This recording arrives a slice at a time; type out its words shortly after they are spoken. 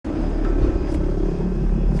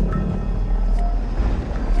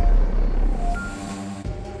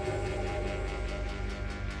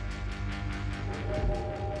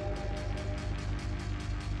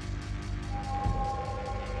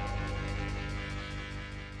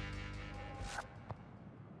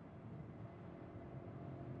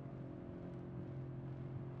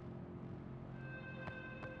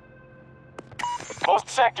Most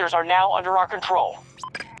sectors are now under our control.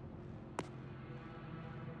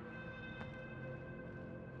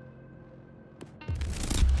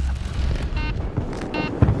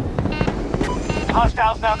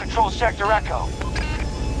 Hostiles now control Sector Echo.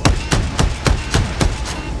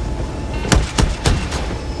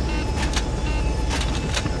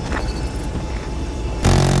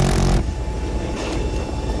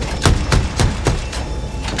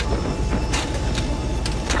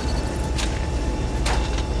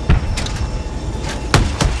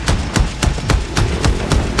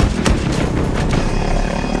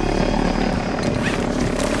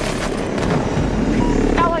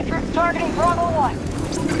 Allied troops targeting Bravo 1.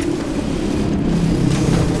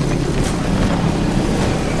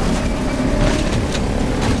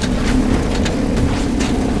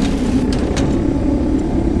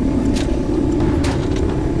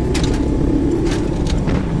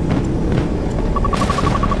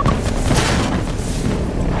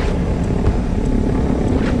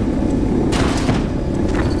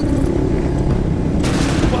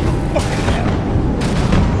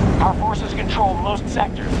 Our forces control most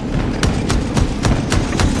sectors.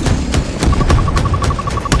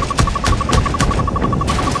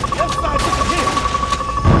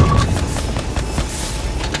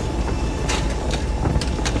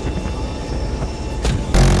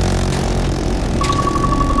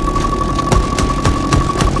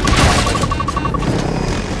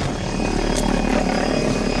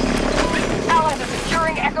 Allies are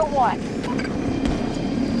securing Echo 1.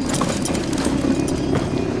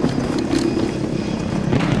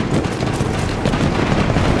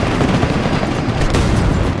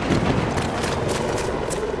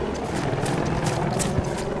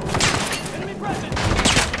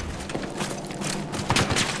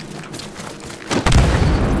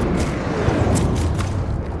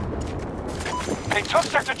 They took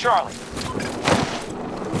Sector Charlie.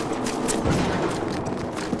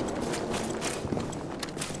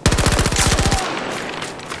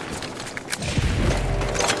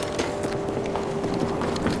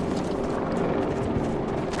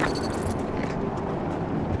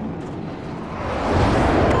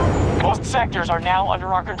 Most sectors are now under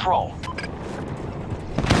our control.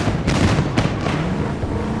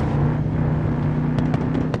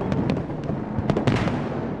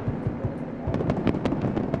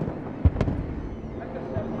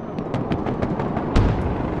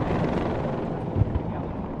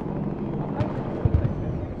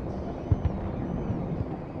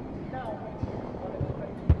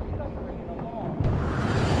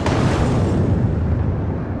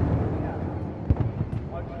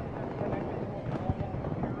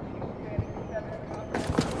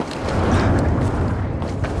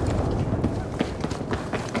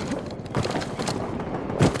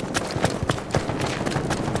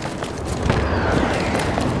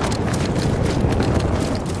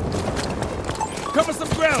 Cover some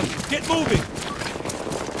ground! Get moving!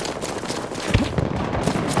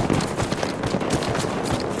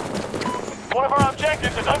 One of our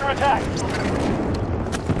objectives is under attack.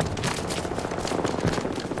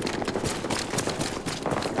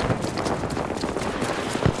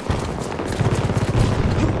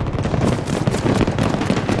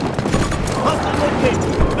 Hostile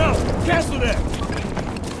located! No! Cancel that!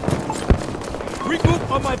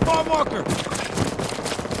 Regroup on my far marker!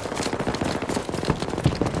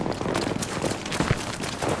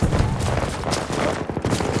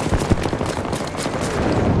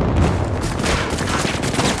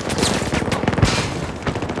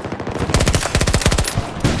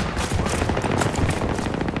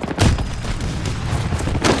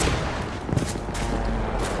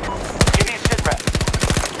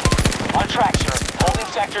 On track, sir. Holding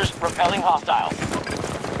sectors, repelling hostiles.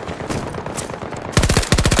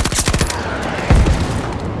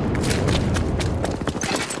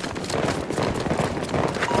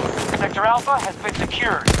 Sector Alpha has been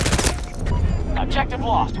secured. Objective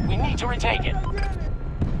lost. We need to retake it.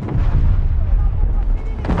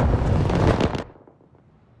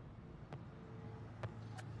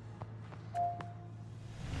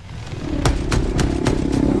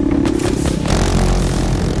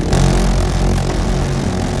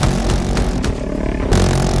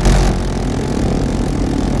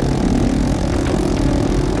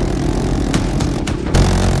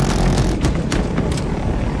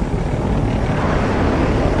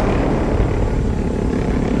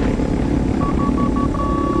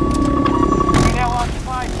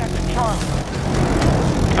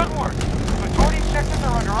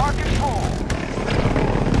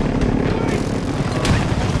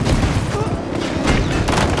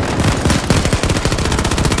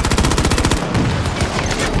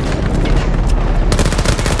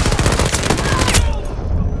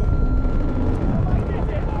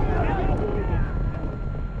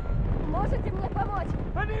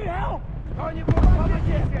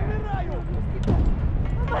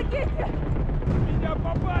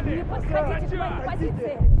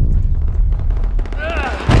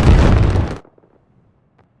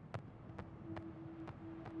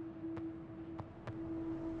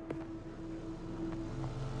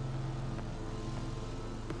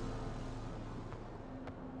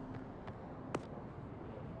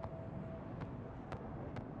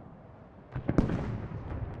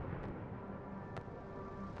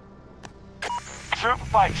 Troop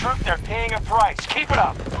by troop, they're paying a price. Keep it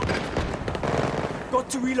up.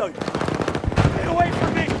 Got to reload. Get away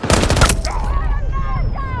from me!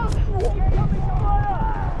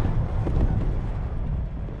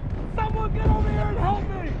 Someone get over here and help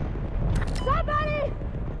me! Somebody!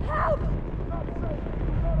 Help!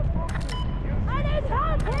 I need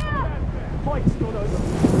help here! Fight's not over.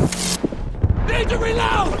 Need to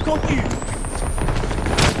reload! I got you!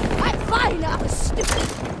 I'm fine now, stupid!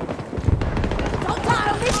 Don't die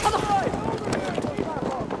on me, come on!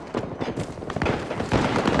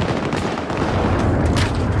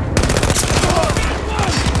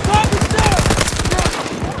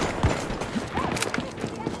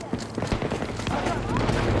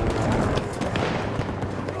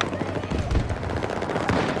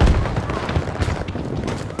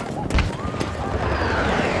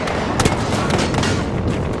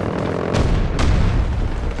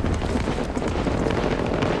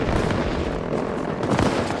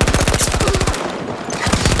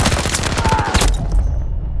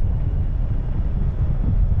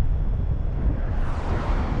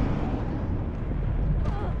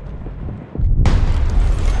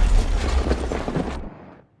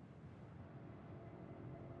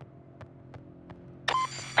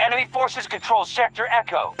 Enemy forces control Sector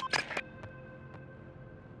Echo.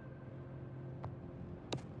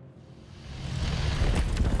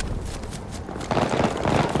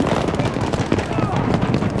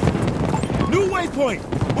 New waypoint!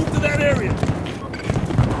 Move to that area!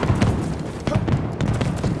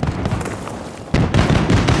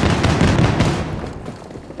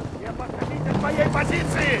 Не подходите к моей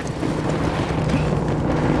позиции!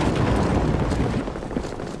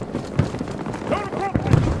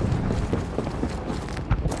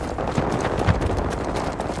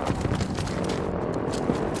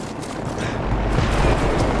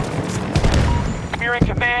 You're in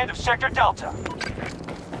command of Sector Delta.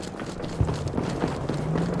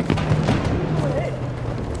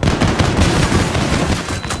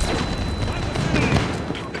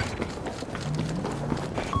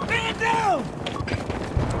 Man down!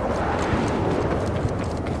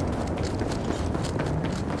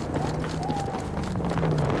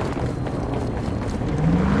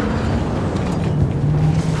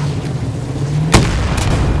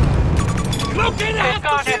 Looking at They've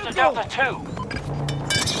gone into Delta 2.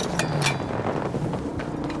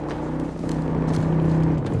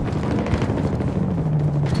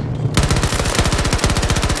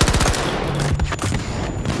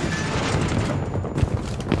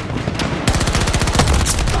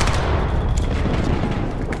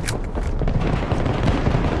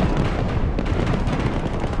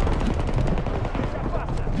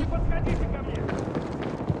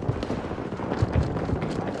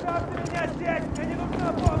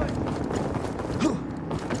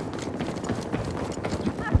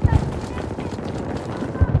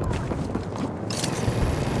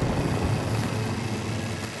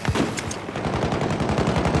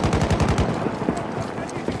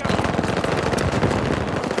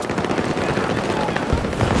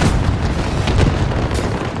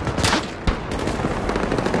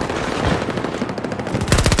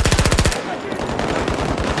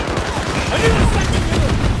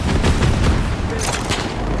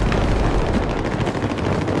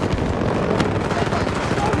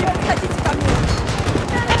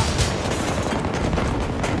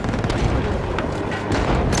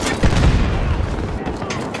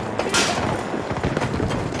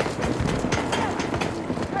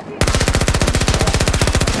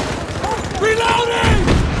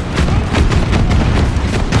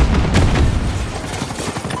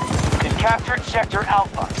 Captured Sector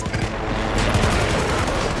Alpha.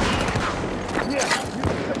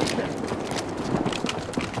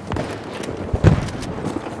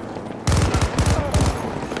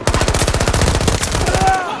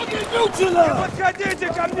 Подходите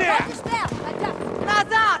ко мне!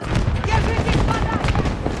 Назад! Держитесь подальше!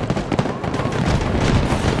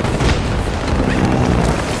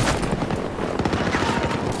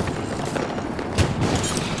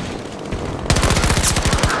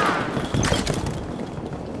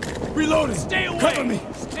 Reloading! Stay away! Cover me!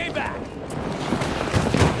 Stay back!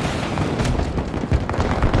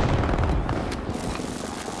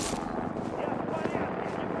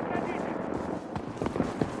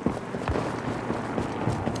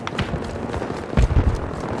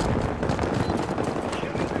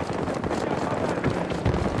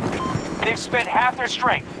 They've spent half their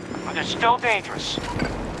strength, but they're still dangerous.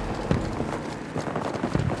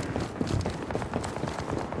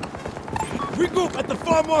 Regroup at the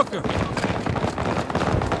far marker!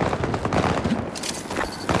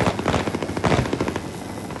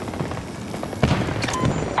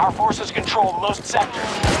 Our forces control most sectors.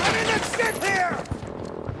 I mean, let's sit here!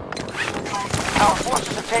 Our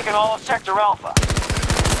forces have taken all of Sector Alpha.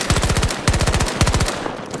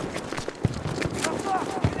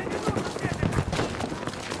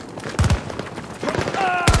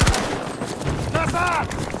 Назад!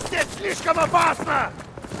 Здесь слишком опасно!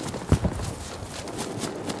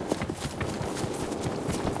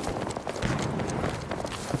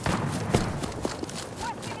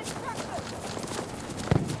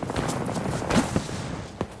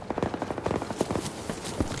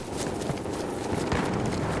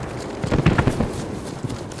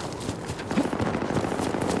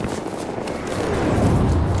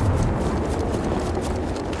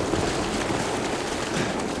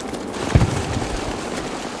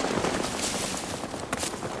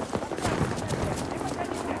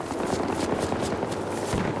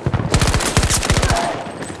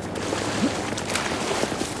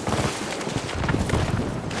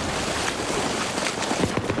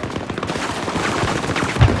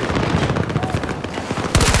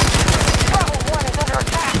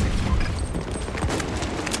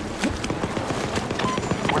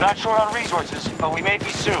 We're not short on resources, but we may be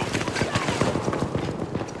soon.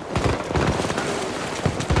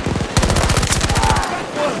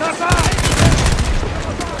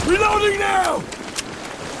 Reloading now!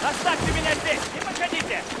 Оставьте меня здесь! Не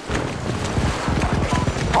подходите!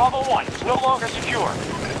 Bravo 1 is no longer secure.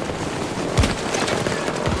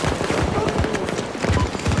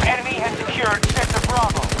 Enemy has secured Sector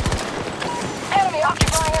Bravo. Enemy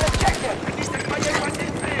occupying an objective!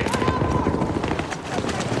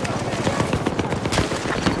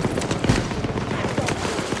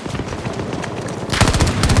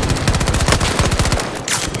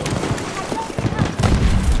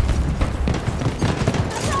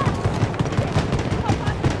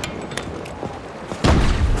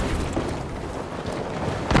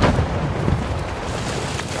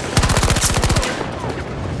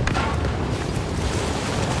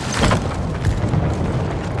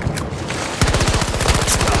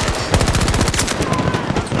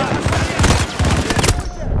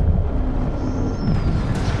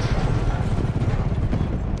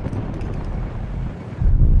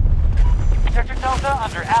 Sector Delta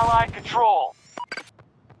under Allied control.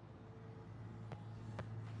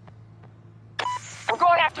 We're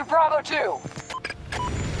going after Bravo 2!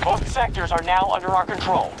 Both sectors are now under our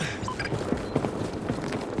control.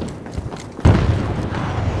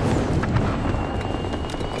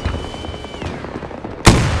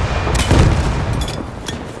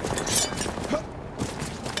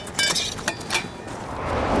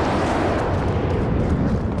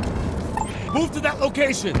 Move to that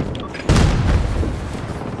location!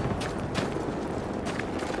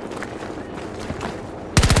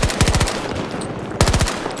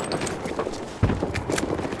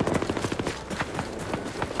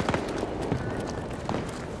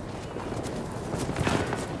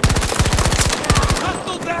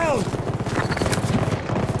 Hostile down!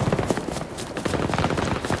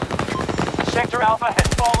 Sector Alpha has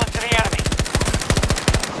fallen to the enemy.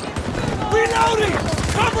 Reloading!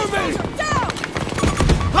 Cover me! Down!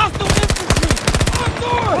 Hostile infantry! On We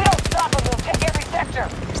door! don't stop them, we'll take every sector!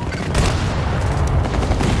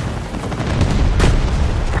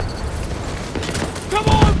 Come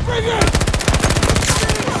on, bring it!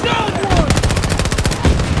 Down one!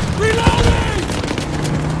 Reloading!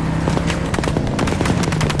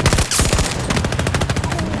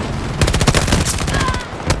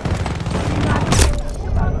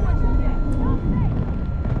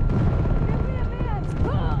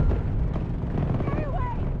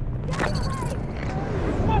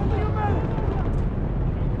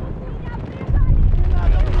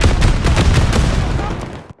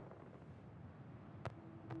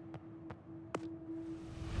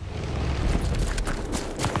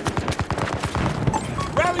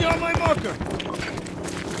 Rally on my marker!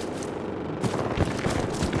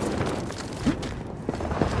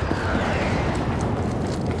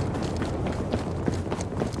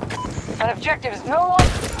 An objective is no longer...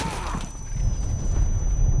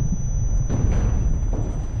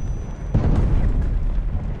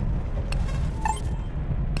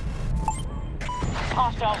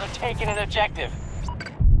 Hostiles are taking an objective.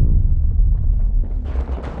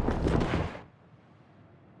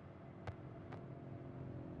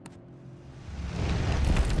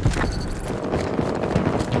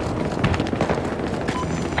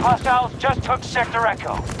 Hostiles just took Sector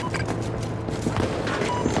Echo.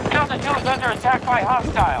 Delta 2 is under attack by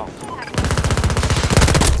hostiles.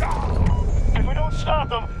 If we don't stop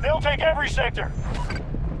them, they'll take every sector!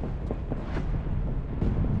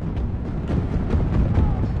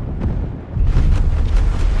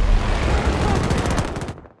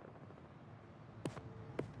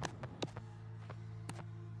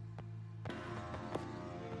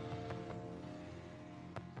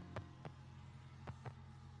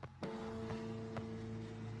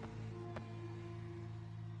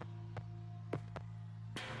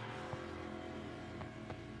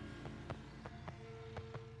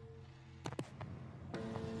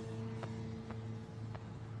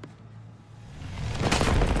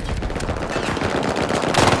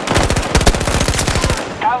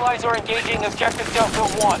 are engaging Objective Delta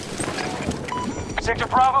 1. Sector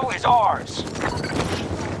Bravo is ours.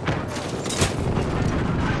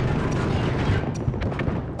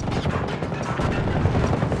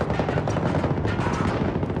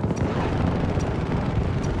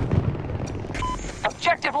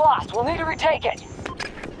 Objective lost. We'll need to retake it.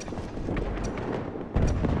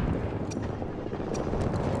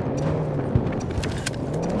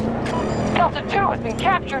 Delta 2 has been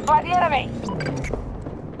captured by the enemy.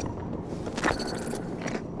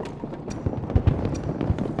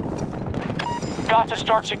 Got to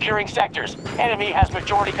start securing sectors. Enemy has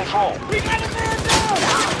majority control. We got a man down!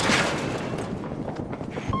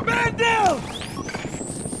 Man down!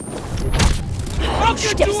 I'll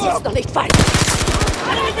get Stirbst you jetzt up! noch nicht falsch!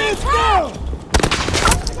 Enemy is down!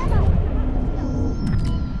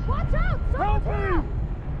 Watch out! Help me!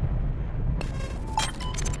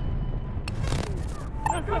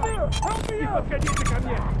 Come here! Help me out! Подходите ко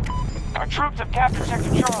мне! Our troops have captured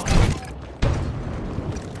Sector Charlie.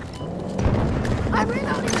 I'm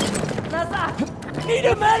reloading! Назад! Need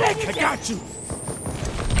a medic! I got you!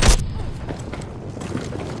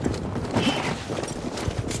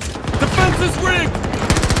 The fence is rigged!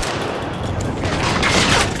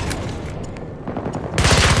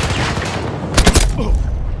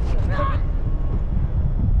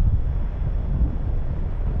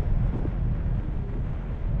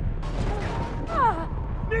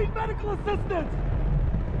 Need medical assistance!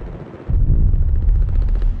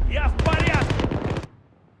 Я в порядке!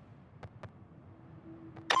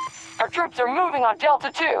 Our troops are moving on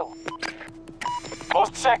Delta 2.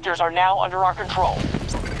 Most sectors are now under our control.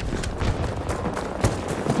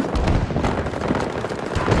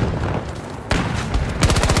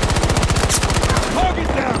 Target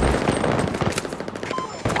down!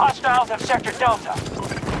 Hostiles have Sector Delta.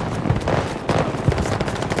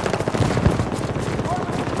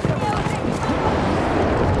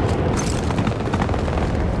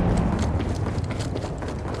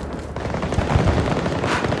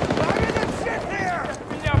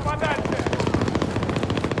 Меня подальше!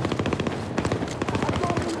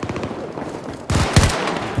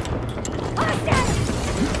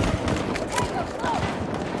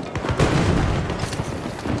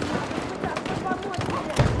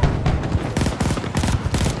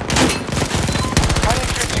 Friendly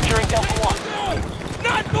troops securing Delta 1.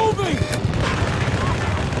 Not moving!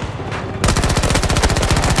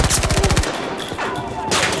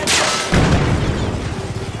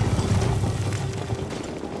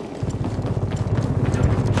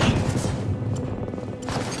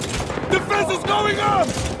 Defense is going up!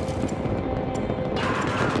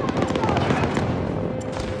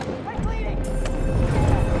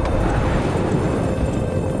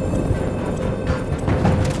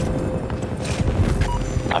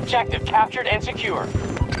 Objective captured and secure.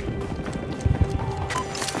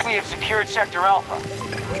 We have secured Sector Alpha.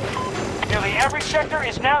 Nearly every sector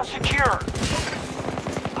is now secure.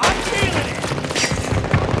 I'm feeling it!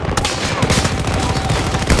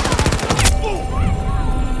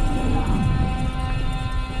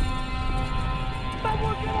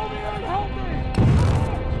 Someone get over here and help me!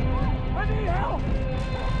 I need help!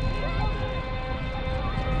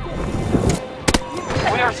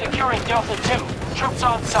 We are securing Delta 2. Troops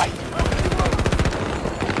on site.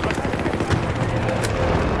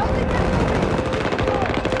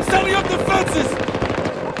 Setting up defenses!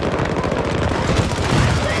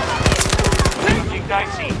 Looking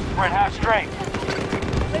dicey. We're at half strength.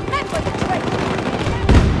 Remember the trick!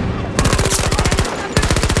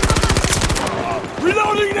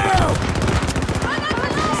 Reloading now!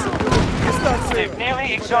 It's not safe. They've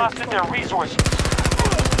nearly exhausted their resources.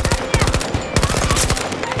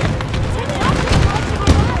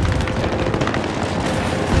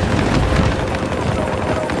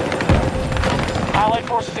 Allied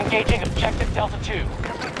forces engaging Objective Delta 2.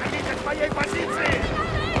 Идите к моей позиции!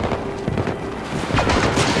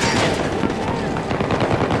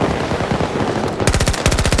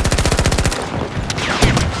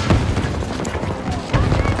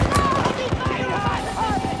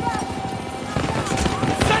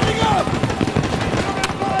 Sending up!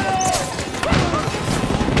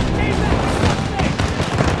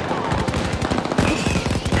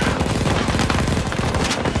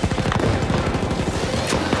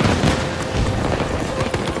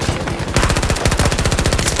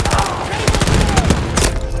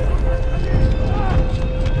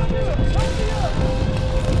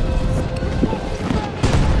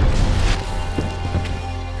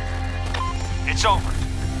 It's over.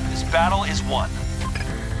 This battle is won.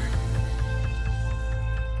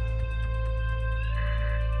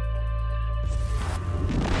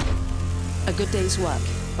 A good day's work,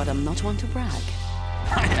 but I'm not one to brag.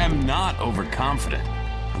 I am not overconfident.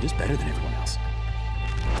 I'm just better than everyone else.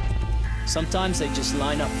 Sometimes they just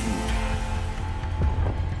line up for you.